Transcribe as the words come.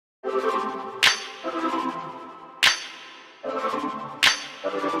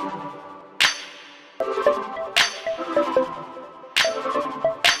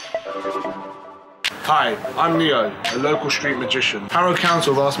Hi, I'm Neo, a local street magician. Harrow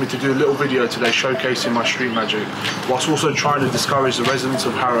Council have asked me to do a little video today showcasing my street magic, whilst also trying to discourage the residents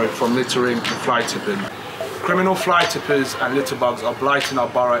of Harrow from littering and fly tipping. Criminal fly tippers and litterbugs are blighting our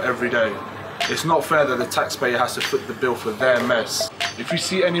borough every day. It's not fair that the taxpayer has to foot the bill for their mess. If you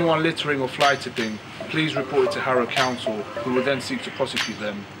see anyone littering or fly tipping, please report it to Harrow Council, who will then seek to prosecute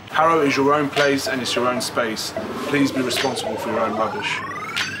them. Harrow is your own place and it's your own space. Please be responsible for your own rubbish.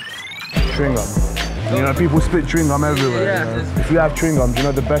 Chewing gum. You know, people spit chewing gum everywhere. Yeah. You know? If you have chewing gum, do you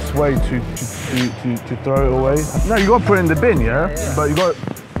know the best way to throw it away? No, you got to put it in the bin, yeah? But you got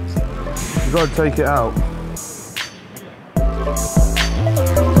to take it out.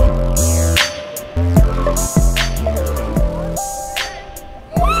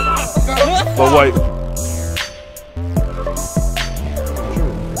 But wait.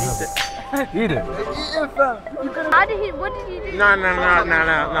 Eat it. How did he, what did he do? No.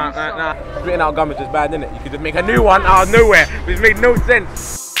 Spitting out gum is just bad, isn't it? You could just make a new one out of nowhere, which made no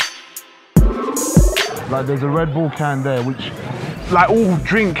sense. Like there's a Red Bull can there, which, like all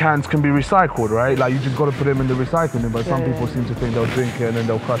drink cans can be recycled, right? Like you just got to put them in the recycling bin, but some people seem to think they'll drink it and then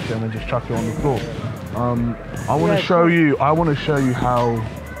they'll crush it and then just chuck it on the floor. I want to show you how we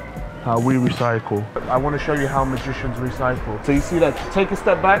recycle. I want to show you how magicians recycle. So you see that? Take a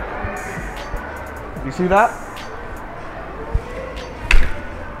step back. You see that?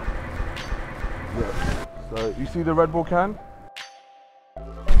 Yeah. So you see the Red Bull can?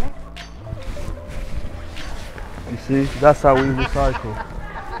 You see? That's how we recycle.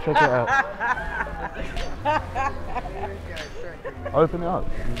 Check it out. Open it up.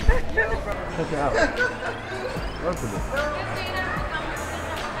 Check it out. Open it.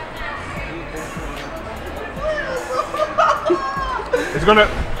 It's gonna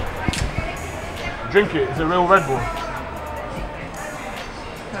drink it. It's a real Red Bull.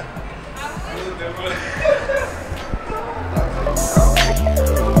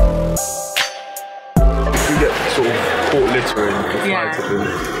 If you get sort of caught littering or fly tipping,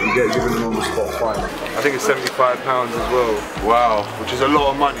 you get given an on-the-spot fine. I think it's £75 as well. Wow. Which is a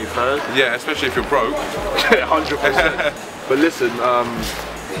lot of money, fair? Yeah, especially if you're broke. 100%. But listen,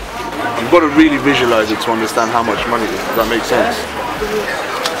 you've got to really visualize it to understand how much money it is. Does that make sense?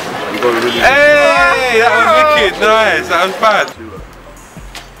 You've got to really. Hey, that was wicked. Nice. That was bad.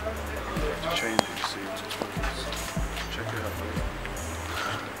 Change it, see. Check it out.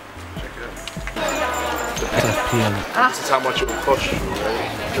 Check it out. This is how much it will cost you,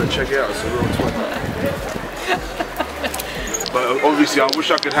 right? So check it out. It's a real $20. But obviously, I wish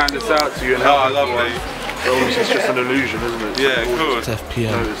I could hand this out to you and help. Oh, lovely. But obviously, it's just an illusion, isn't it? Yeah, of course. It's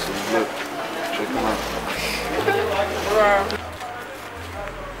FPM. Notice them, look. Check them out.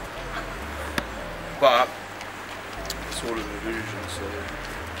 But it's all an illusion, so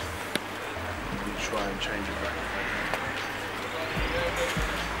we try and change it back.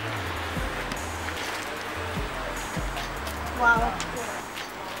 Wow.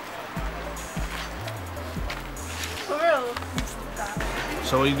 For real?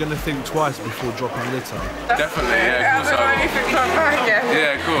 So are you going to think twice before dropping litter? Definitely, yeah, of course I will.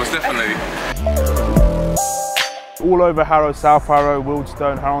 Yeah, of course, definitely. All over Harrow, South Harrow,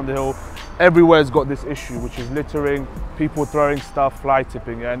 Wildstone, Harrow on the Hill, everywhere's got this issue, which is littering, people throwing stuff, fly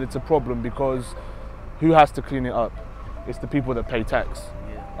tipping, and it's a problem because who has to clean it up? It's the people that pay tax.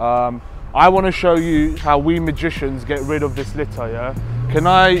 Yeah. I want to show you how we magicians get rid of this litter, yeah? Can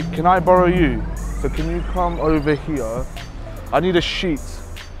I borrow you? So can you come over here? I need a sheet.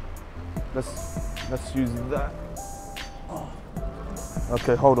 Let's use that.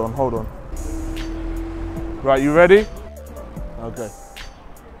 Okay, hold on. Right, you ready? Okay.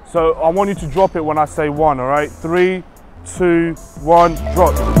 So I want you to drop it when I say one, all right? 3, 2, 1,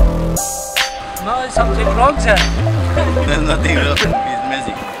 drop. No, something wrong, sir. There's nothing wrong.